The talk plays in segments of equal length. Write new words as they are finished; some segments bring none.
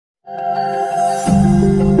Hey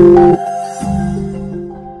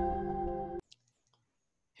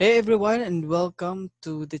everyone, and welcome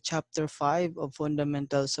to the chapter 5 of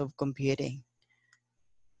Fundamentals of Computing.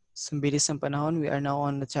 Sa bilis ng panahon, we are now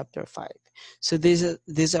on the chapter 5. So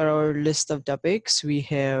these are our list of topics. We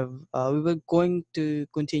were going to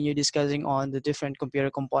continue discussing on the different computer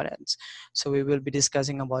components. So we will be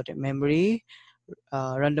discussing about memory,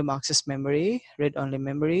 random access memory, read-only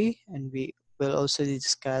memory, and we will also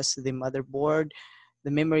discuss the motherboard, the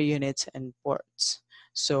memory units, and ports.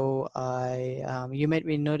 So you might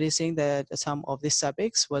be noticing that some of these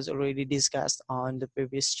topics was already discussed on the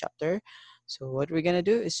previous chapter. So what we're gonna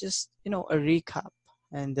do is just a recap,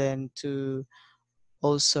 and then to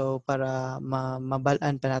also para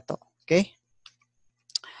mabalaan pa nato. Okay.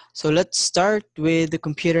 So let's start with the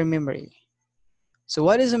computer memory. So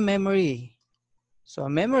what is a memory? So a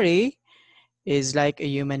memory is like a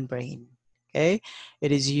human brain. Okay,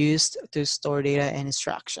 it is used to store data and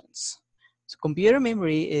instructions. So computer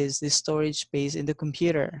memory is the storage space in the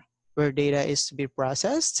computer where data is to be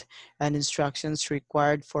processed and instructions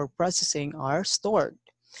required for processing are stored.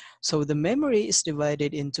 So the memory is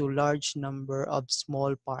divided into large number of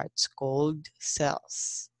small parts called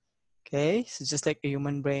cells. Okay, so just like a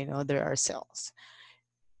human brain, there are cells.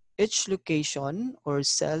 Each location or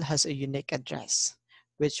cell has a unique address,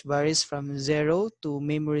 which varies from 0 to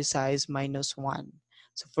memory size -1.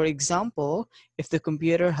 So for example, if the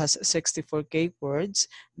computer has 64K words,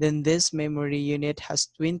 then this memory unit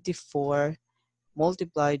has 24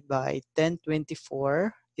 multiplied by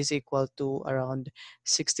 1024 is equal to around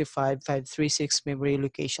 65,536 memory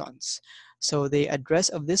locations. So the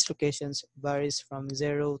address of these locations varies from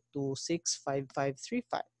 0 to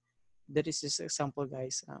 65535. That is just example,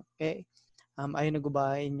 guys. Okay. Ayun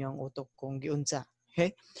nagubahin yung utok kong giunsa.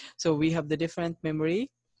 Okay. So we have the different memory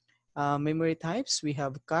types. We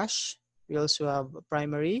have cache. We also have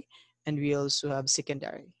primary, and we also have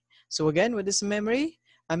secondary. So again, what is memory?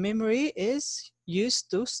 A memory is used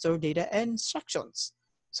to store data and instructions.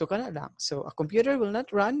 So kana lang. So a computer will not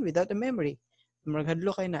run without a memory.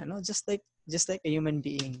 Maghadlo kay na, no? Just like a human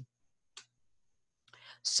being.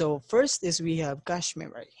 So first is we have cache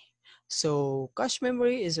memory. So cache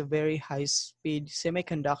memory is a very high-speed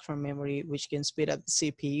semiconductor memory which can speed up the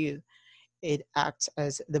CPU. It acts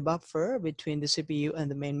as the buffer between the CPU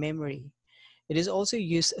and the main memory. It is also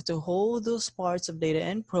used to hold those parts of data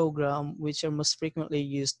and program which are most frequently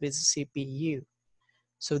used with the CPU.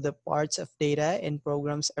 So the parts of data and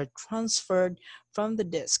programs are transferred from the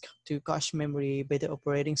disk to cache memory by the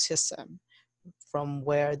operating system, from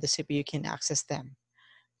where the CPU can access them.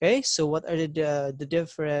 Okay, so what are the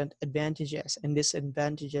different advantages and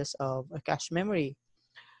disadvantages of a cache memory?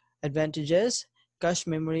 Advantages: cache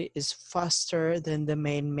memory is faster than the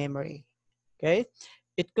main memory. Okay,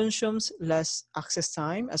 it consumes less access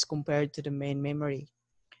time as compared to the main memory.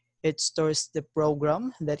 It stores the program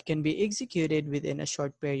that can be executed within a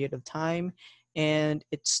short period of time, and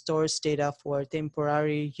it stores data for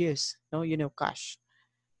temporary use. No, cache.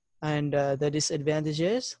 And the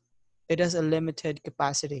disadvantages: it has a limited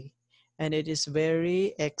capacity and it is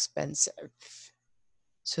very expensive.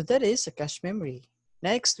 So that is a cache memory.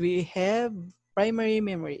 Next, we have primary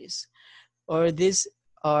memories, or these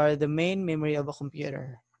are the main memory of a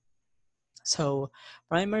computer. So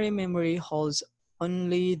primary memory holds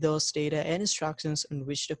only those data and instructions on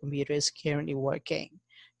which the computer is currently working.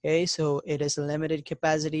 Okay, so it has a limited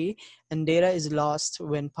capacity and data is lost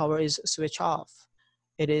when power is switched off.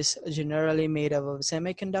 It is generally made of a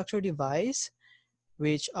semiconductor device,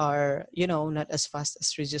 which are, not as fast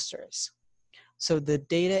as registers. So the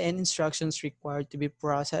data and instructions required to be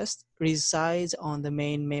processed resides on the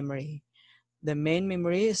main memory. The main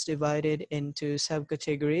memory is divided into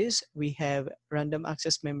subcategories. We have random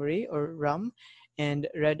access memory or RAM and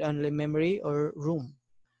read-only memory or ROM.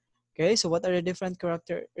 Okay, so what are the different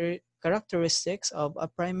characteristics of a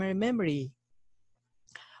primary memory?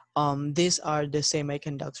 These are the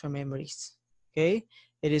semiconductor memories. Okay,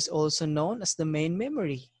 it is also known as the main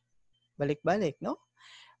memory. Balik-balik, no?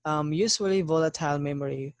 Usually volatile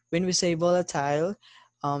memory. When we say volatile,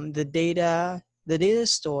 the data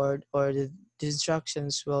stored or the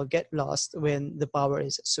instructions will get lost when the power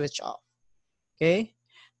is switched off. Okay,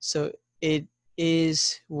 so it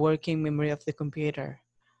is working memory of the computer.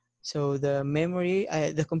 So the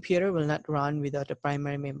computer will not run without a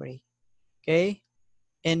primary memory. Okay,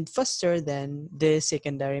 and faster than the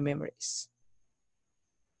secondary memories.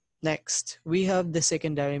 Next, we have the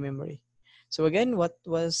secondary memory. So again, what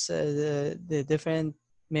was the different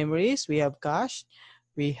memories? We have cache,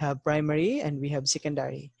 we have primary, and we have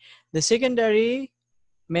secondary. The secondary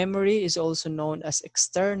Memory is also known as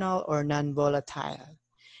external or non-volatile.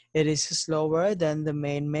 It is slower than the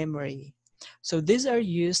main memory. So these are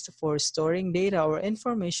used for storing data or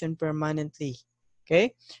information permanently.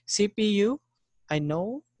 Okay, CPU, I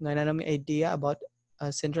know, nga na may idea about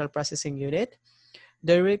a central processing unit,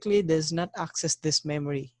 directly does not access this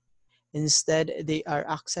memory. Instead, they are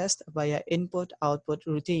accessed via input-output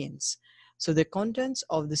routines. So the contents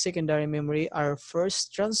of the secondary memory are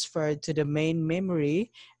first transferred to the main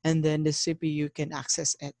memory, and then the CPU can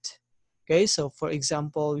access it. Okay, so for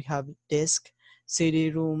example, we have disk,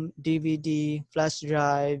 CD-ROM, DVD, flash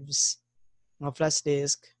drives, mga flash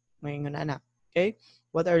disk, may na. Okay,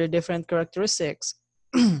 what are the different characteristics?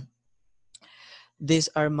 These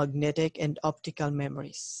are magnetic and optical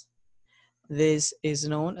memories. This is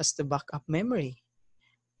known as the backup memory.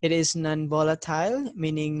 It is non-volatile,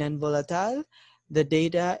 meaning non-volatile. The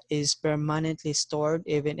data is permanently stored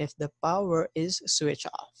even if the power is switched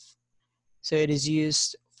off. So it is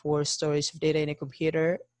used for storage of data in a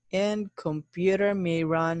computer, and computer may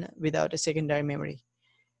run without a secondary memory.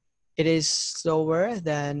 It is slower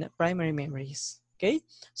than primary memories. Okay,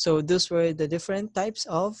 so those were the different types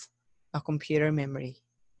of a computer memory.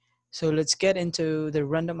 So let's get into the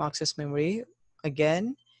random access memory.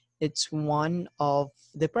 Again, it's one of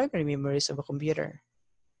the primary memories of a computer.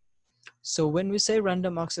 So when we say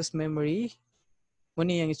random access memory,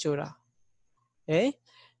 muna yung itsura. Okay?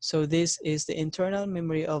 So this is the internal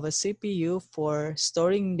memory of a CPU for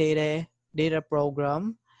storing data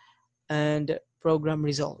program, and program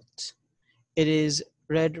result. It is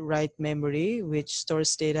read-write memory, which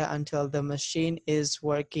stores data until the machine is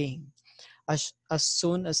working. As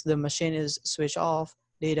soon as the machine is switched off,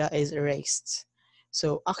 data is erased.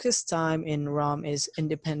 So access time in RAM is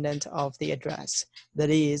independent of the address. That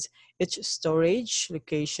is, each storage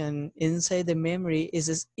location inside the memory is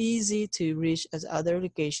as easy to reach as other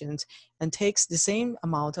locations and takes the same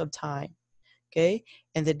amount of time. Okay,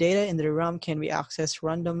 and the data in the RAM can be accessed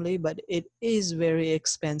randomly, but it is very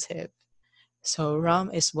expensive. So RAM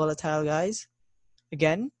is volatile, guys.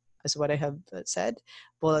 Again, as what I have said,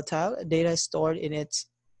 volatile data stored in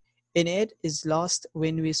it is lost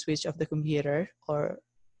when we switch off the computer or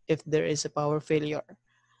if there is a power failure.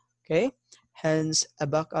 Okay, hence a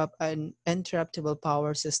backup and interruptible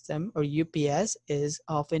power system or UPS is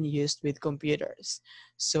often used with computers.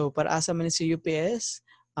 So para asa man si UPS,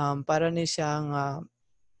 para ni siyang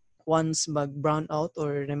once mag-brown out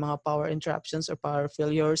or may mga power interruptions or power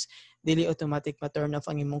failures, dili automatic ma-turn off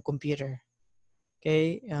ang imong computer.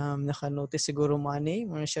 Okay, naka-notice siguro money,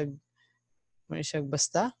 muna siya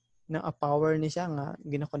basta na a-power ni siya nga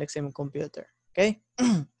gina-connect sa imong computer. Okay?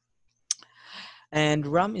 And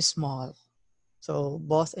RAM is small. So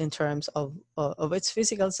both in terms of its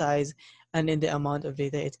physical size and in the amount of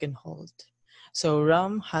data it can hold. So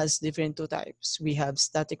RAM has different two types. We have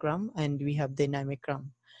static RAM and we have dynamic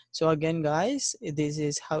RAM. So again, guys, this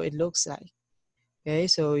is how it looks like. Okay,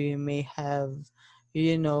 so you may have,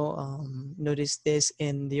 notice this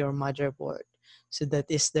in your motherboard. So that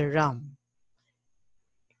is the RAM.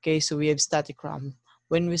 Okay, so we have static RAM.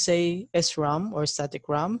 When we say SRAM or static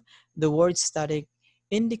RAM, the word static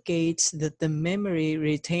indicates that the memory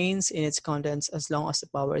retains in its contents as long as the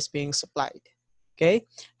power is being supplied. Okay,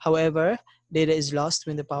 however, data is lost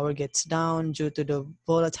when the power gets down due to the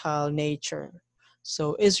volatile nature.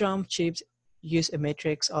 So SRAM chips use a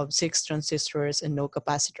matrix of 6 transistors and no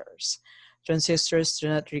capacitors. Transistors do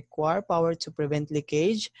not require power to prevent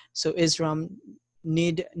leakage, so SRAM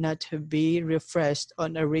need not to be refreshed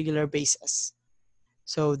on a regular basis.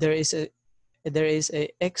 So there is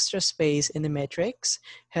a extra space in the matrix,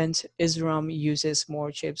 hence SRAM uses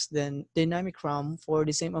more chips than dynamic RAM for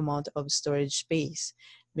the same amount of storage space,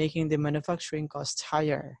 making the manufacturing costs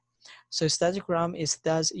higher. So static RAM is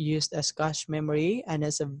thus used as cache memory and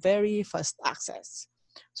has a very fast access.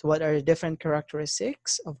 So what are the different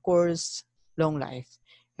characteristics? Of course, long life.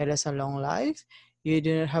 It has a long life. You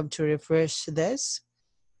do not have to refresh this.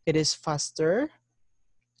 It is faster.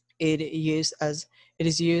 It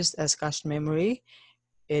is used as cache memory.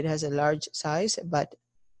 It has a large size but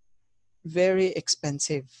very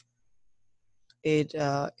expensive. It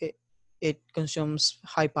consumes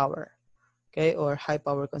high power, okay, or high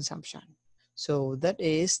power consumption. So that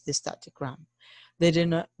is the static RAM.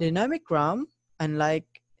 The dynamic RAM, unlike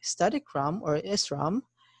static RAM or SRAM,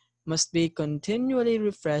 must be continually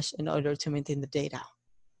refreshed in order to maintain the data.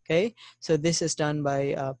 Okay, so this is done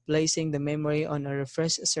by placing the memory on a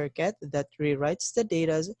refresh circuit that rewrites the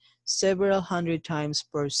data several hundred times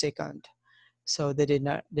per second. So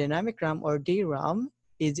the dynamic RAM or DRAM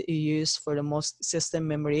is used for the most system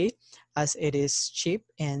memory as it is cheap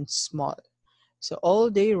and small. So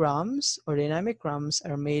all-day RAMs or dynamic RAMs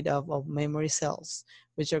are made up of memory cells,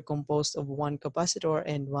 which are composed of one capacitor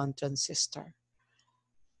and one transistor.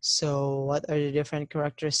 So what are the different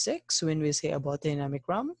characteristics when we say about dynamic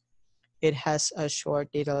RAM? It has a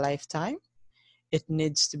short data lifetime. It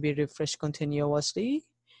needs to be refreshed continuously.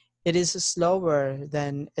 It is slower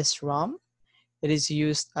than SRAM. It is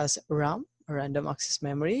used as RAM, random access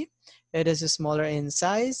memory. It is smaller in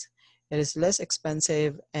size. It is less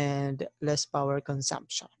expensive and less power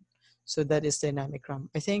consumption. So that is dynamic RAM.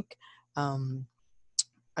 I think,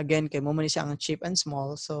 again, kay mo man siya ang cheap and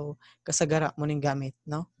small. So kasagara mo ning gamit,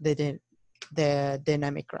 no? The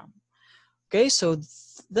dynamic RAM. Okay, so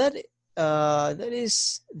that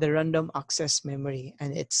is the random access memory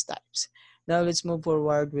and its types. Now let's move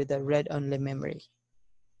forward with the read-only memory.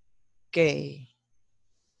 Okay,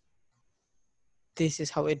 this is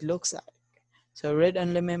how it looks like. So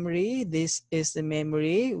read-only memory, this is the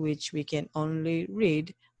memory which we can only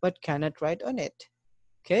read but cannot write on it.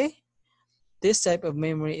 Okay, this type of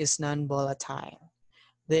memory is non-volatile.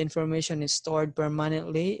 The information is stored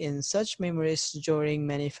permanently in such memories during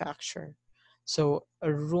manufacture. So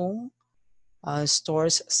a room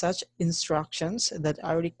stores such instructions that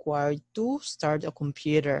are required to start a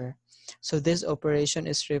computer. So this operation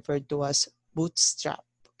is referred to as bootstrap,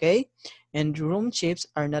 okay? And room chips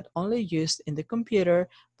are not only used in the computer,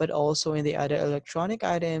 but also in the other electronic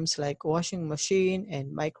items like washing machine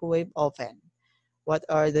and microwave oven. What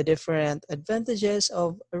are the different advantages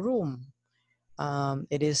of a room?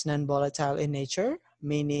 It is non-volatile in nature,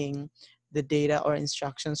 meaning the data or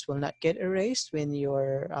instructions will not get erased when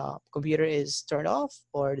your computer is turned off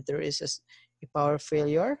or there is a power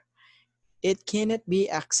failure. It cannot be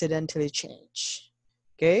accidentally changed.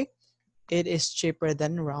 Okay, it is cheaper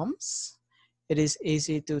than ROMs. It is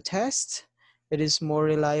easy to test. It is more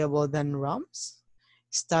reliable than ROMs.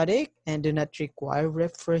 Static and do not require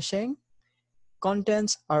refreshing.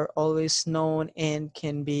 Contents are always known and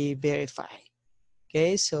can be verified.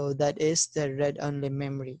 Okay, so that is the read-only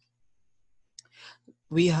memory.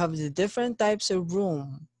 We have the different types of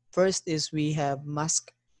room. First is we have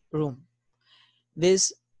mask room.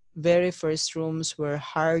 These very first rooms were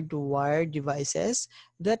hardwired devices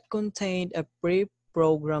that contained a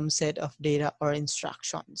pre-programmed set of data or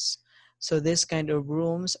instructions. So this kind of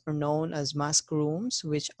rooms are known as mask rooms,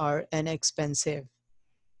 which are inexpensive.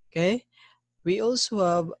 Okay, we also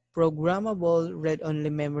have programmable read-only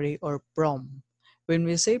memory or PROM. When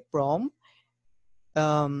we say PROM,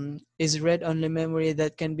 is read-only memory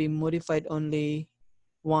that can be modified only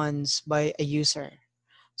once by a user.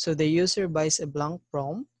 So the user buys a blank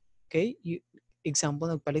PROM. Okay, example,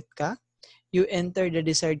 nagpalit ka. You enter the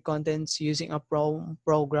desired contents using a PROM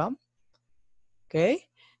program. Okay,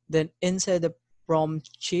 then inside the PROM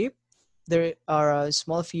chip, there are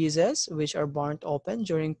small fuses which are burnt open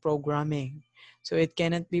during programming. So it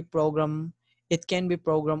cannot be programmed, it can be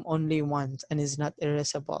programmed only once and is not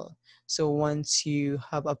erasable. So once you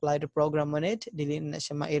have applied the program on it, dili na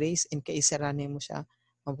siya ma-erase and kaisaranin mo siya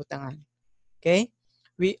mabutangan. Okay?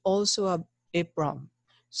 We also have EEPROM.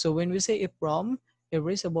 So when we say EEPROM,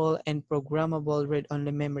 erasable and programmable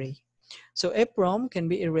read-only memory. So EEPROM can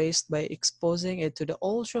be erased by exposing it to the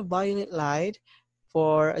ultraviolet light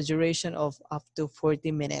for a duration of up to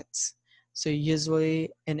 40 minutes. So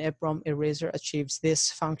usually an EEPROM eraser achieves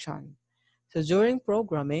this function. So during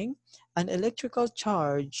programming, an electrical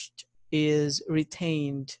charge is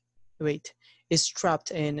retained, is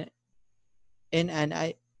trapped in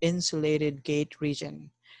an insulated gate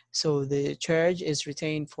region. So the charge is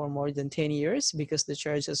retained for more than 10 years because the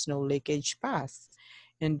charge has no leakage path.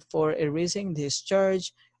 And for erasing this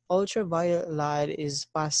charge, ultraviolet light is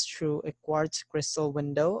passed through a quartz crystal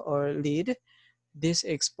window or lid. This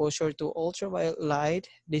exposure to ultraviolet light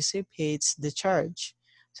dissipates the charge.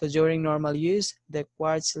 So during normal use, the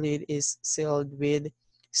quartz lid is sealed with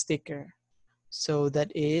sticker. So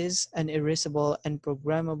that is an erasable and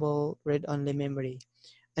programmable read-only memory.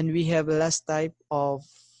 And we have last type of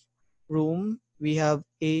room, we have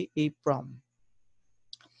EEPROM.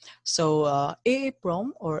 So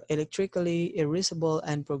EEPROM or electrically erasable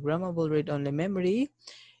and programmable read-only memory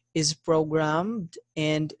is programmed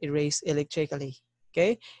and erased electrically.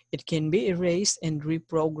 Okay, it can be erased and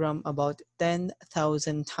reprogrammed about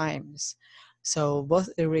 10,000 times. So both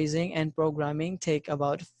erasing and programming take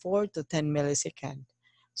about 4 to 10 milliseconds.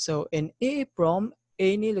 So in EEPROM,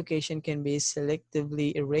 any location can be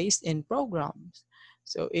selectively erased in programs.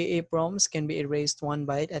 So EEPROMs can be erased one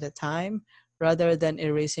byte at a time rather than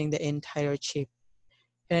erasing the entire chip.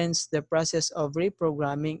 Hence, the process of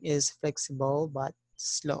reprogramming is flexible but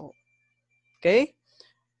slow. Okay?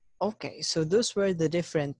 Okay, so those were the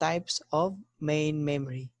different types of main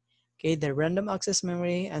memory. Okay, the random access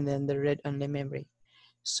memory and then the read-only memory.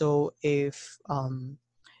 So if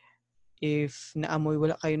naamoy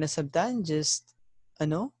wala kayo nasabtan, just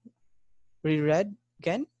ano, reread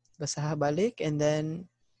again, basaha balik, and then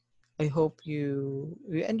I hope you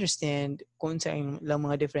understand kung saan lang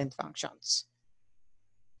mga different functions.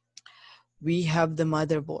 We have the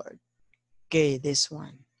motherboard. Okay, this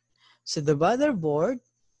one. So the motherboard,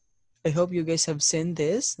 I hope you guys have seen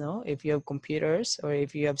this, no? If you have computers or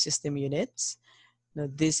if you have system units, no,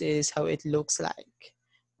 this is how it looks like.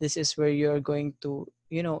 This is where you're going to,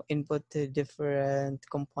 input the different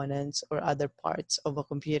components or other parts of a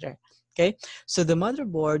computer. Okay, so the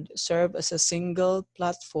motherboard serves as a single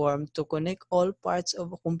platform to connect all parts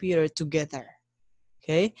of a computer together.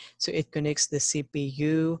 Okay, so it connects the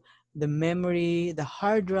CPU, the memory, the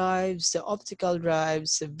hard drives, the optical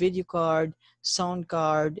drives, the video card, sound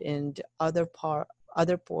card, and other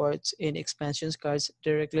ports in expansion cards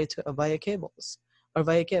directly to via cables.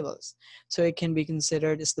 So it can be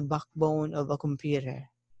considered as the backbone of a computer.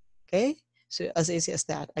 Okay, so as easy as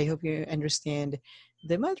that. I hope you understand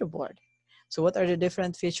the motherboard. So what are the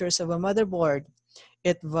different features of a motherboard?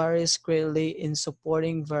 It varies greatly in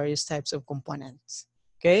supporting various types of components.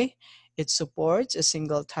 Okay, it supports a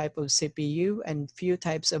single type of CPU and few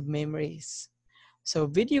types of memories. So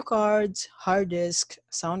video cards, hard disk,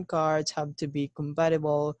 sound cards have to be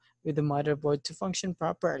compatible with the motherboard to function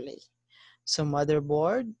properly. So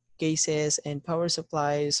motherboard, cases, and power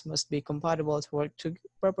supplies must be compatible to work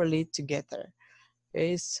properly together.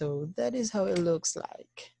 Okay, so that is how it looks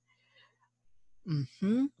like.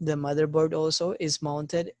 The motherboard also is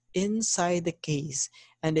mounted inside the case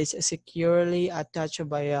and is securely attached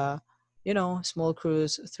by small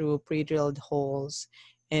screws through pre-drilled holes.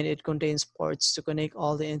 And it contains ports to connect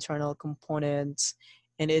all the internal components.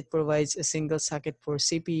 And it provides a single socket for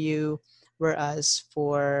CPU, whereas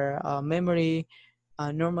for memory,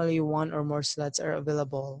 normally one or more slots are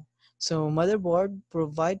available. So motherboard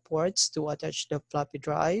provide ports to attach the floppy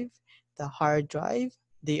drive, the hard drive,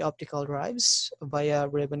 the optical drives via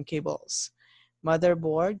ribbon cables.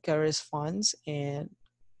 Motherboard carries fans and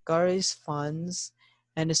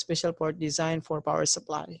a special port designed for power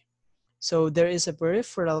supply. So there is a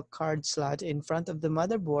peripheral card slot in front of the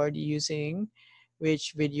motherboard using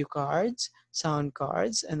which video cards, sound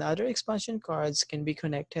cards, and other expansion cards can be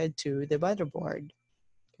connected to the motherboard.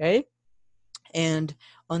 Okay? And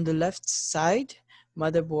on the left side,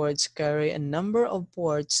 motherboards carry a number of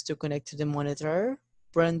ports to connect to the monitor,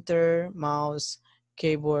 printer, mouse,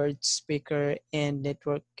 keyboard, speaker, and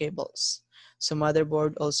network cables. So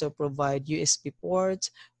motherboard also provide USB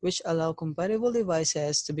ports, which allow compatible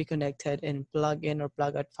devices to be connected in plug-in or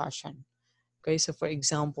plug-out fashion. Okay, so for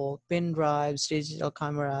example, pin drives, digital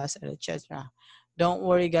cameras, and etc. Don't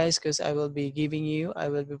worry guys, because I will be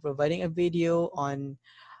providing a video on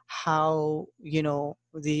how,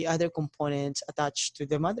 the other components attached to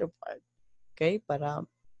the motherboard. Okay, para,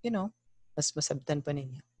 mas masabtan pa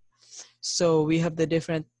ninyo. So we have the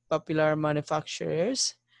different popular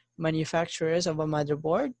manufacturers of a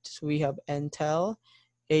motherboard. So we have Intel,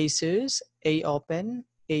 Asus, AOpen,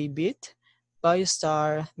 ABIT,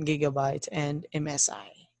 BioStar, Gigabyte, and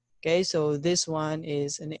MSI. Okay, so this one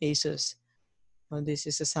is an Asus. This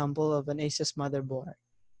is a sample of an Asus motherboard.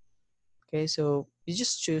 Okay, so you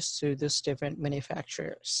just choose to those different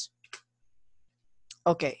manufacturers.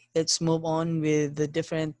 Okay, let's move on with the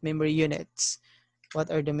different memory units.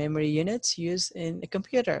 What are the memory units used in a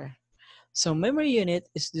computer? So memory unit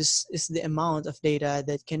is the amount of data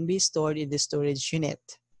that can be stored in the storage unit.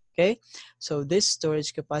 Okay, so this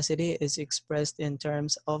storage capacity is expressed in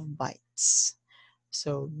terms of bytes.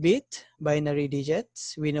 So bit, binary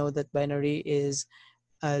digits. We know that binary is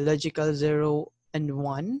a logical 0 and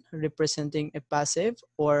 1 representing a passive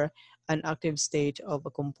or an active state of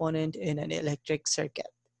a component in an electric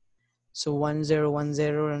circuit. So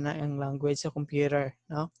 1010 na ang language sa computer,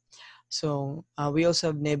 no? So we also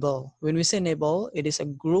have nibble. When we say nibble, it is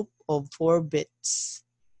a group of 4 bits.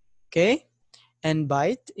 Okay? And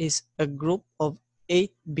byte is a group of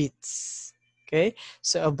 8 bits. Okay?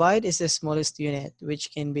 So a byte is the smallest unit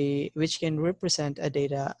which can represent a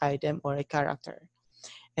data item or a character.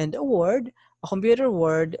 And a computer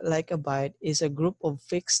word like a byte is a group of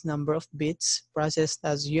fixed number of bits processed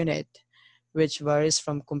as unit, which varies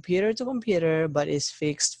from computer to computer but is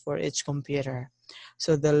fixed for each computer.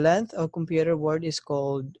 So the length of computer word is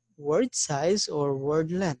called word size or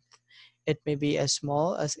word length. It may be as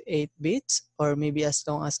small as 8 bits or maybe as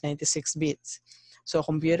long as 96 bits. So a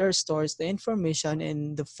computer stores the information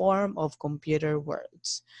in the form of computer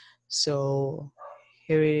words. So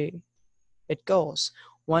here it goes.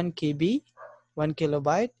 1 KB, 1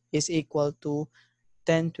 kilobyte is equal to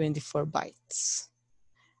 1024 bytes.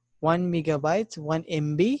 1 megabyte, 1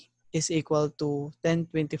 MB is equal to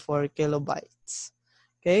 1024 kilobytes.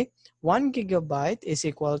 Okay, 1 gigabyte is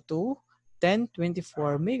equal to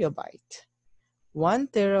 1024 megabyte. 1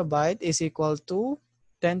 terabyte is equal to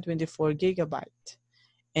 1024 gigabyte.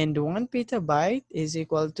 And 1 petabyte is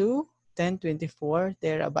equal to 1024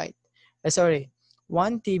 terabyte. Sorry,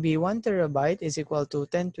 1 TB, 1 terabyte is equal to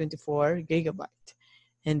 1024 gigabyte.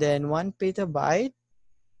 And then 1 petabyte,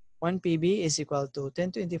 1 PB is equal to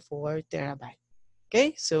 1024 terabyte.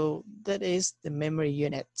 Okay, so that is the memory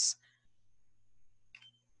units.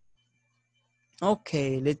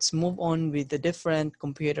 Okay, let's move on with the different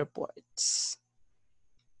computer ports.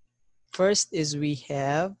 First is we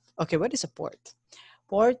have, okay, what is a port?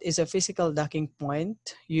 Port is a physical docking point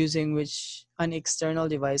using which an external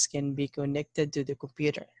device can be connected to the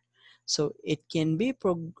computer. So it can be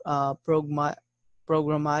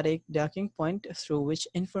programmatic docking point through which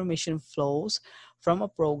information flows from a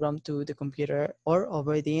program to the computer or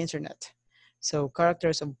over the internet. So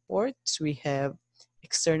characters of ports, we have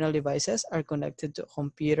external devices are connected to a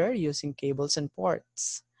computer using cables and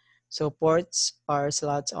ports. So ports are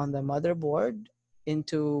slots on the motherboard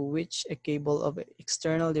into which a cable of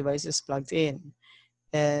external device is plugged in.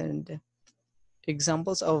 And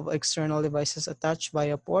examples of external devices attached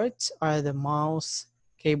via ports are the mouse,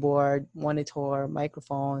 keyboard, monitor,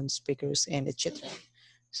 microphone, speakers, and etc.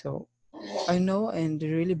 So I know and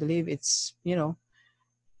really believe it's,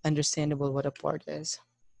 understandable what a port is.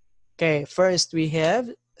 Okay, first we have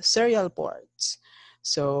serial ports.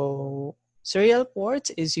 So serial ports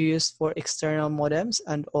is used for external modems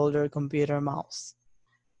and older computer mouse.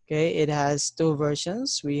 Okay, it has two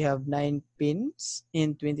versions. We have 9 pins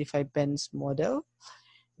in 25 pins model.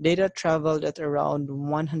 Data traveled at around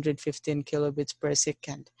 115 kilobits per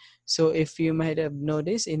second. So if you might have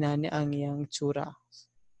noticed, inani ang iyang tsura.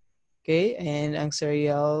 Okay, and ang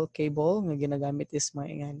serial cable nga ginagamit is mga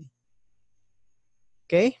ingani.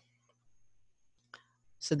 Okay,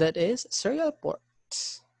 so that is serial port.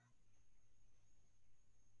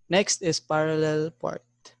 Next is parallel port.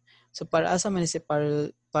 So para asa man si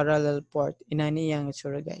parallel port, inani yang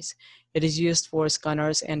itsura guys. It is used for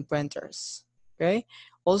scanners and printers. Okay?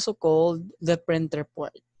 Also called the printer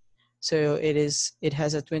port. So it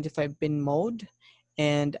has a 25 pin mode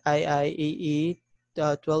and IEEE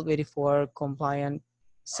 1284 compliant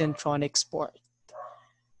Centronics port.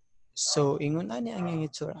 So ingon ani ang yang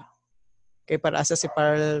itsura. Okay, para asa si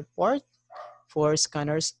parallel port for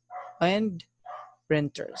scanners and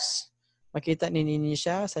printers. Makita ninyo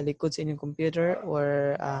siya sa likod sa inyong computer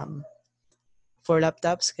or for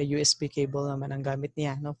laptops, kay USB cable naman ang gamit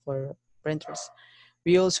niya, no, for printers.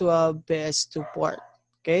 We also have PS2 port,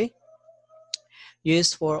 okay?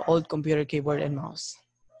 Used for old computer keyboard and mouse.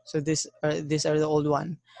 So these are the old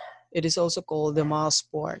one. It is also called the mouse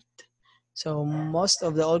port. So most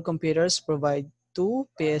of the old computers provide two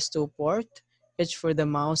PS2 port, each for the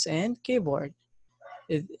mouse and keyboard.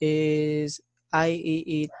 It is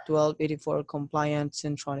IEEE 1284 compliant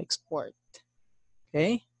Centronics port.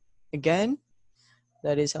 Okay, again,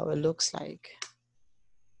 that is how it looks like.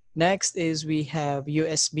 Next is we have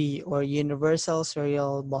USB or Universal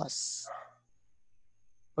Serial Bus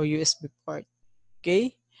or USB port.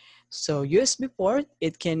 Okay, so USB port,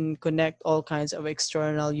 it can connect all kinds of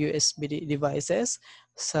external USB devices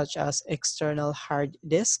such as external hard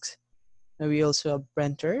disks. And we also have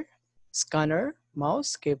printer, scanner,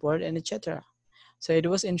 mouse, keyboard, and etc. So it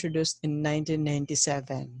was introduced in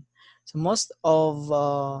 1997. So most of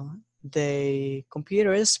the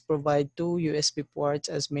computers provide two USB ports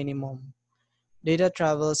as minimum. Data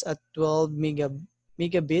travels at 12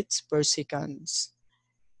 megabits per second.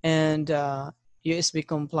 And USB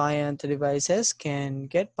compliant devices can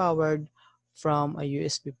get powered from a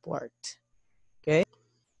USB port. Okay,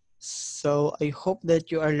 so I hope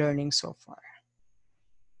that you are learning so far.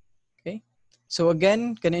 Okay, so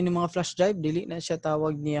again, kanino mga flash drive, dili na siya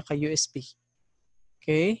tawag niya ka USB.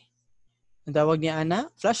 Okay, ang tawag niya ana,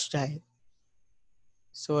 flash drive.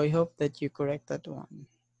 So I hope that you correct that one.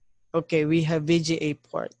 Okay, we have VGA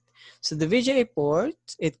port. So the VGA port,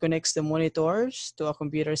 it connects the monitors to a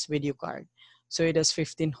computer's video card. So it has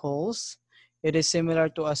 15 holes. It is similar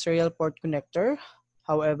to a serial port connector.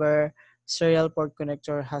 However, serial port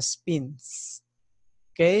connector has pins.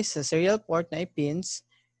 Okay, so serial port na pins,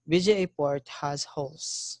 VGA port has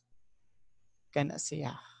holes. Kana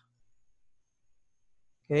siya.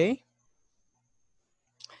 Okay.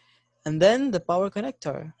 And then the power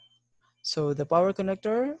connector. So the power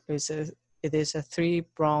connector is a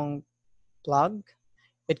 3-pronged plug.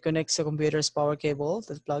 It connects the computer's power cable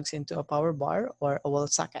that plugs into a power bar or a wall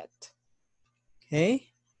socket. Okay.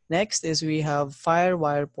 Next is we have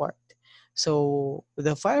firewire port. So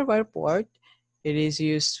the firewire port, it is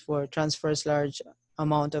used for transfers large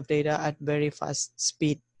amount of data at very fast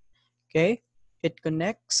speed. Okay. It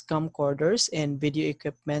connects camcorders and video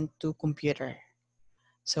equipment to computer.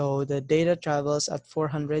 So the data travels at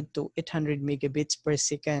 400 to 800 megabits per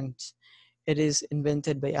second. It is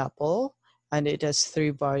invented by Apple and it has three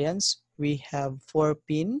variants. We have 4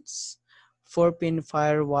 pins, 4-pin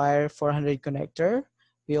FireWire 400 connector.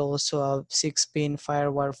 We also have 6-pin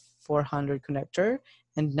FireWire 400 connector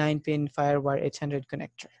and 9-pin FireWire 800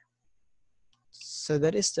 connector. So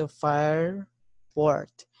that is the Fire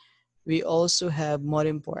port. We also have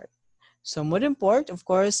modem port. So modem port, of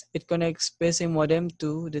course, it connects PC modem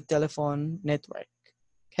to the telephone network.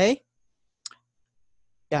 Okay?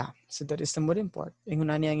 Yeah, so that is the modem port.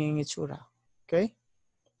 Ingon ani ang itsura. Okay?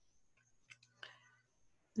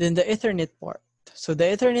 Then the Ethernet port. So the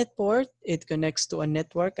Ethernet port, it connects to a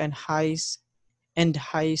network and high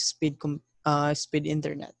speed speed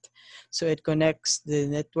internet. So it connects the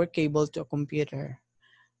network cable to a computer.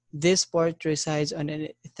 This port resides on an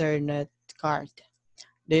Ethernet card.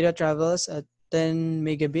 Data travels at 10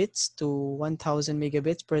 megabits to 1000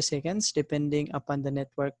 megabits per second depending upon the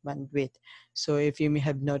network bandwidth. So if you may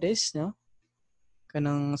have noticed, no,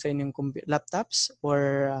 kanang sa inyong laptops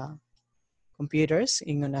or computers,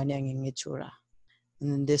 ingon ani ang itsura.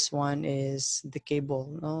 And then this one is the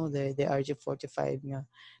cable, no, the RJ45 nga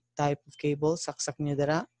type of cable, saksak niya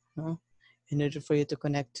dara, no, in order for you to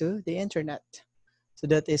connect to the internet. So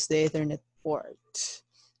that is the Ethernet port.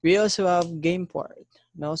 We also have game port,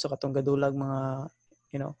 no, so katong gadulag mga,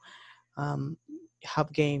 you know,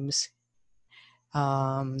 have games.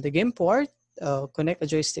 The game port connect a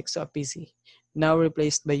joystick to a PC, now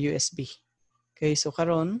replaced by USB. Okay, so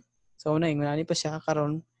karon, so una ingon pa siya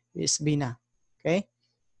karon USB na. Okay?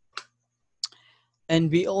 And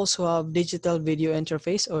we also have digital video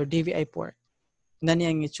interface or DVI port. Nani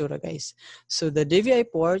ang itsura, guys. So the DVI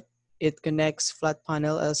port, it connects flat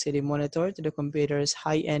panel LCD monitor to the computer's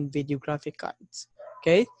high-end video graphic cards.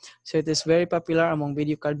 Okay, so it is very popular among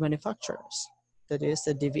video card manufacturers. That is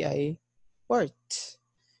the DVI port.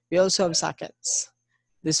 We also have sockets.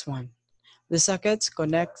 This one. The sockets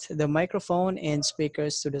connect the microphone and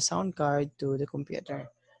speakers to the sound card to the computer.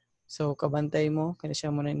 So kabantay mo, kaya siya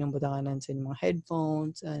mo na inyong butanganan sa mga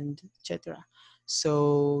headphones and etc.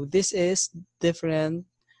 So this is different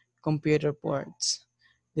computer ports.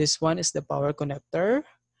 This one is the power connector.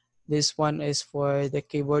 This one is for the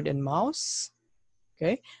keyboard and mouse.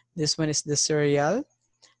 Okay. This one is the serial.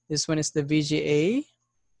 This one is the VGA.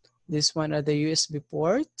 This one are the USB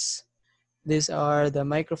ports. These are the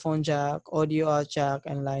microphone jack, audio out jack,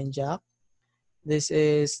 and line jack. This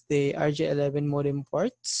is the RJ11 modem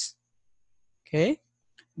ports. Okay.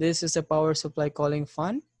 This is the power supply calling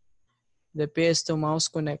fan. The PS2 mouse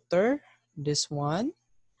connector. This one.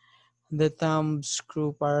 The thumb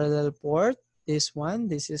screw parallel port. This one.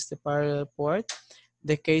 This is the parallel port.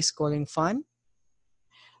 The case calling fan.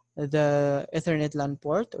 The Ethernet LAN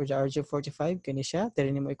port or the RJ45. Kani siya.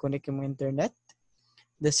 Tari mo i-connect yung internet.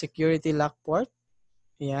 The security lock port.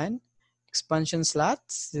 Ayan. Expansion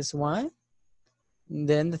slots. This one. And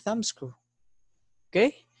then the thumb screw.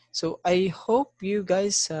 Okay. So I hope you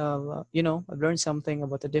guys, have learned something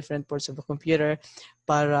about the different parts of the computer.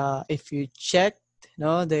 Para if you check,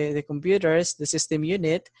 the computers, the system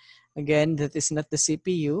unit, again, that is not the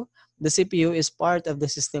CPU. The CPU is part of the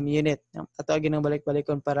system unit. Ato ginang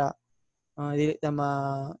balik-balikon para dili ta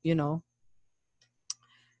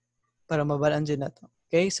para mabalaan dyan na to.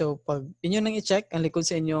 Okay, so pag inyo nang i-check ang likod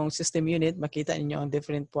sa inyong system unit, makita inyo ang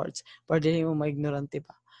different parts para dili mo ma-ignorante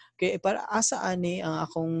pa. Okay, para asa ani ang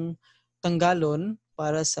akong tanggalon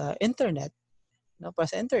para sa internet, para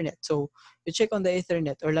sa internet. So, you check on the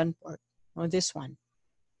Ethernet or LAN port on this one.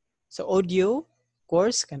 So, audio, of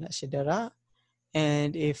course, kana siya dara.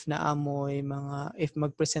 And if naamoy if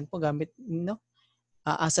mag-present mo gamit,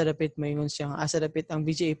 asa dapit maingon siya, asa dapit ang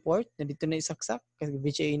VGA port, na dito na isaksak, kasi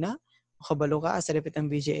VGA na, makabalo ka, asa dapit ang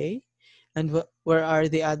VGA. And where are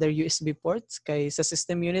the other USB ports? Kay sa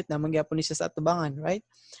system unit naman gyapon ni siya sa atubangan, right?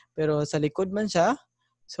 Pero sa likod man siya,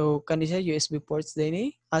 so kani siya USB ports din ni.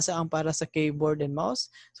 Asa ang para sa keyboard and mouse?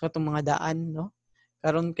 So katong mga daan, no?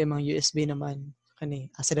 Karon kay mga USB naman kani,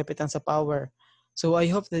 asa dapit ang sa power. So I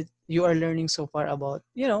hope that you are learning so far about,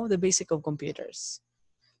 the basic of computers.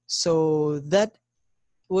 So that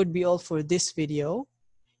would be all for this video,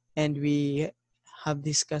 and we have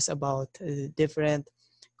discussed about different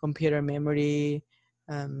computer memory,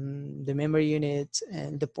 the memory units,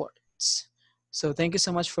 and the ports. So thank you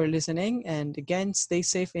so much for listening. And again, stay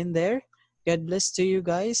safe in there. God bless to you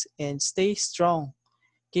guys and stay strong.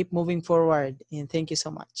 Keep moving forward. And thank you so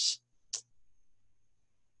much.